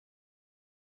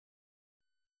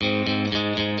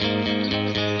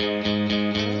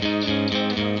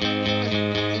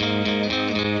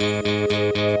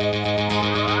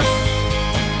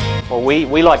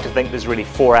we like to think there's really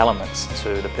four elements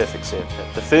to the perfect serve.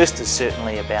 The first is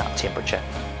certainly about temperature.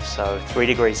 So 3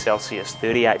 degrees Celsius,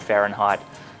 38 Fahrenheit,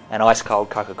 and ice cold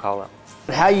Coca-Cola.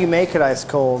 How you make it ice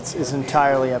cold is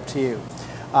entirely up to you.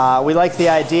 We like the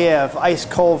idea of ice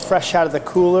cold, fresh out of the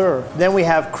cooler. Then we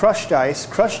have crushed ice.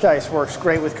 Crushed ice works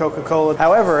great with Coca-Cola.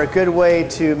 However, a good way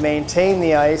to maintain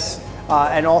the ice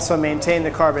and also maintain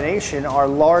the carbonation are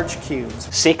large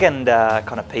cubes. Second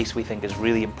kind of piece we think is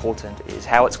really important is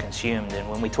how it's consumed, and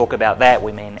when we talk about that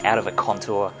we mean out of a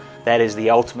contour. That is the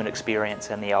ultimate experience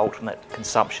and the ultimate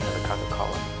consumption of a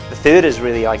Coca-Cola. The third is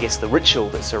really, I guess, the ritual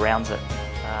that surrounds it.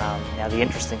 Now the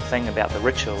interesting thing about the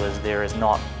ritual is there is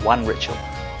not one ritual.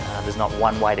 There's not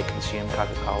one way to consume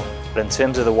Coca-Cola. But in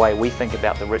terms of the way we think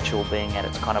about the ritual being at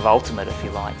its kind of ultimate, if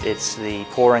you like, it's the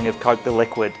pouring of Coke the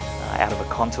liquid out of a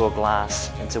contour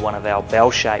glass into one of our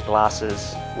bell-shaped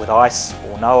glasses with ice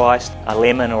or no ice, a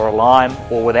lemon or a lime,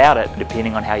 or without it,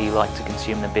 depending on how you like to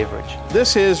consume the beverage.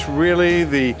 This is really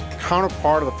the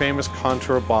counterpart of the famous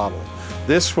contour bottle.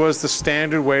 This was the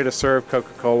standard way to serve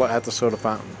Coca-Cola at the soda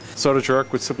fountain. Soda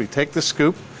jerk would simply take the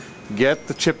scoop, get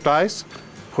the chipped ice,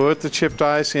 put the chipped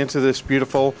ice into this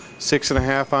beautiful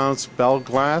 6.5 ounce bell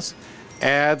glass,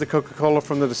 add the Coca-Cola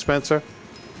from the dispenser,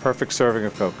 perfect serving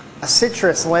of Coke.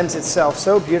 Citrus lends itself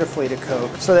so beautifully to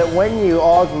Coke, so that when you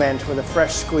augment with a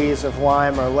fresh squeeze of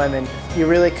lime or lemon, you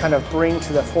really kind of bring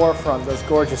to the forefront those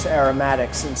gorgeous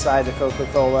aromatics inside the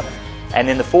Coca-Cola. And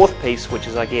then the fourth piece, which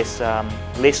is I guess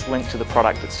less linked to the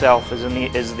product itself,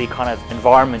 is the kind of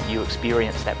environment you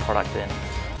experience that product in.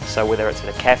 So whether it's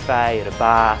at a cafe, at a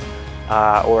bar,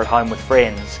 or at home with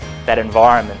friends, that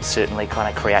environment certainly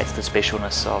kind of creates the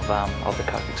specialness of the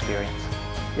Coke experience.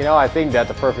 You know, I think that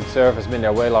the perfect serve has been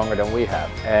there way longer than we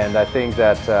have, and I think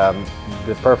that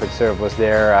the perfect serve was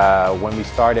there when we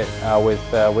started with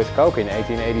Coke in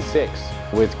 1886,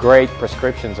 with great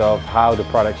prescriptions of how the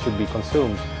product should be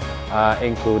consumed,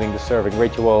 including the serving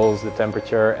rituals, the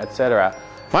temperature, etc.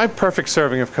 My perfect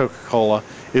serving of Coca-Cola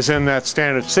is in that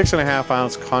standard 6.5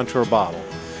 ounce contour bottle.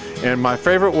 And my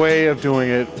favorite way of doing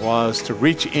it was to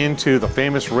reach into the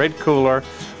famous red cooler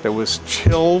that was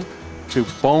chilled to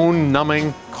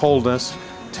bone-numbing coldness,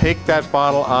 take that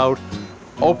bottle out,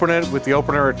 open it with the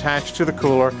opener attached to the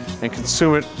cooler, and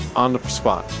consume it on the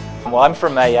spot. Well, I'm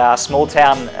from a small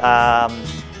town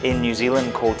in New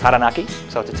Zealand called Taranaki,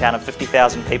 so it's a town of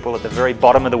 50,000 people at the very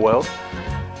bottom of the world.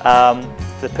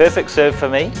 The perfect serve for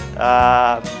me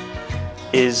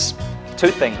is two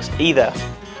things: either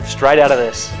straight out of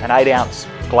this, an 8 ounce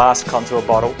glass contour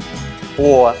bottle,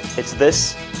 or it's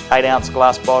this 8 ounce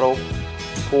glass bottle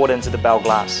poured into the bell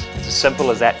glass. It's as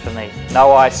simple as that for me.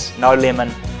 No ice, no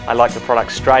lemon. I like the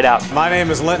product straight up. My name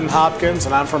is Linton Hopkins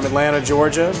and I'm from Atlanta,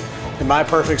 Georgia. And my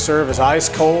perfect serve is ice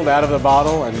cold out of the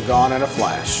bottle and gone in a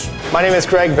flash. My name is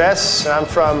Greg Bess and I'm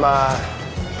from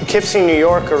Poughkeepsie, New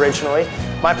York originally.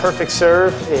 My perfect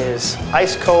serve is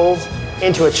ice cold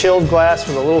into a chilled glass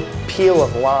with a little peel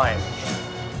of lime.